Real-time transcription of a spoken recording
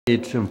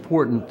It's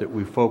important that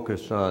we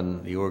focus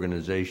on the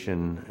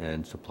organization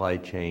and supply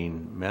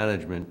chain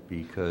management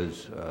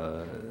because,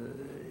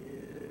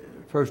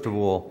 first of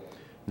all,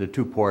 there are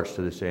two parts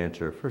to this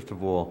answer. First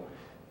of all,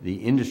 the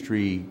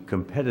industry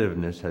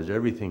competitiveness has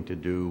everything to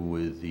do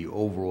with the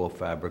overall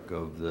fabric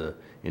of the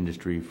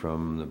industry,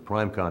 from the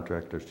prime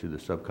contractors to the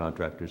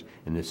subcontractors,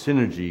 and the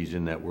synergies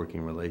in that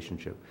working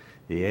relationship.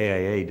 The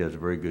AIA does a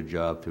very good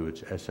job through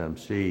its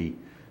SMC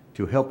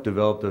to help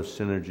develop those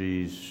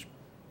synergies,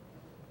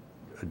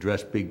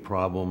 address big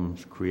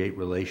problems, create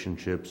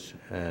relationships,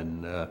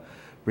 and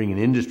bring an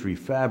industry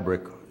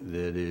fabric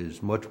that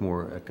is much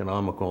more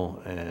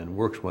economical and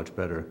works much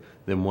better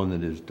than one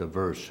that is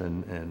diverse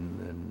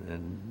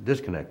and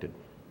disconnected.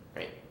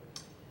 Right.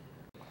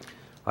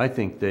 I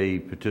think they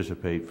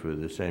participate for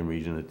the same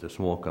reason that the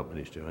small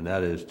companies do, and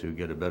that is to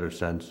get a better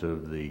sense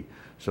of the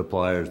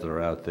suppliers that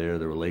are out there,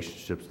 the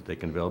relationships that they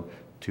can develop,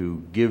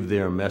 to give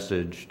their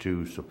message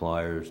to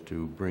suppliers,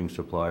 to bring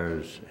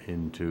suppliers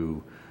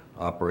into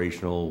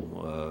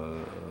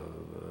operational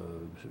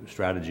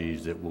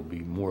strategies that will be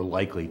more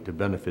likely to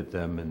benefit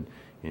them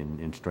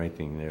in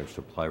strengthening their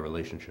supply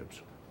relationships.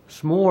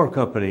 Smaller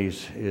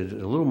companies is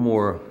a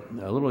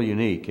little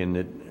unique in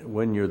that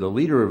when you're the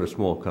leader of a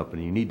small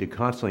company, you need to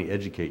constantly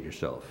educate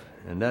yourself.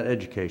 And that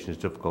education is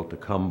difficult to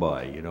come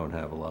by. You don't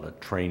have a lot of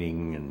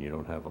training and you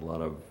don't have a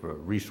lot of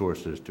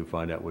resources to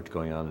find out what's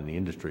going on in the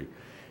industry.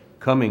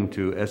 Coming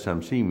to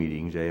SMC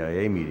meetings,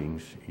 AIA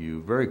meetings,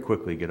 you very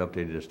quickly get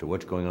updated as to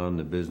what's going on in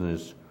the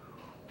business,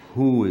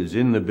 who is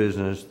in the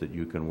business that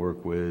you can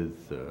work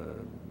with,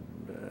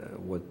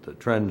 what the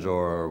trends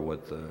are,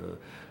 what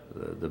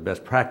the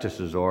best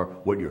practices are,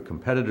 what your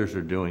competitors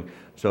are doing.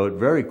 So it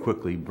very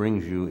quickly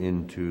brings you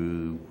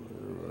into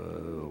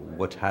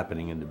what's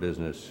happening in the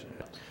business.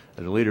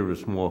 As a leader of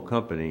a small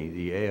company,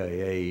 the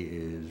AIA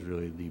is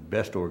really the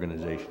best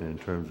organization in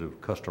terms of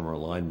customer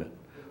alignment.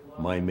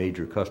 My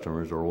major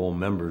customers are all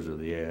members of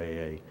the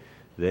AIA.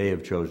 They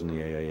have chosen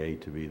the AIA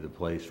to be the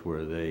place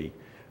where they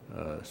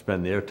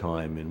spend their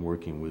time in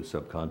working with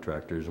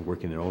subcontractors and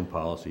working their own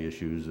policy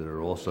issues that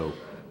are also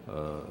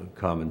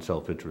common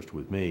self-interest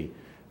with me.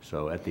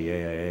 So at the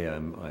AIA,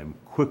 I'm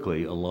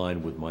quickly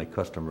aligned with my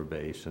customer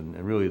base and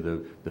really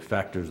the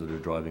factors that are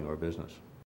driving our business.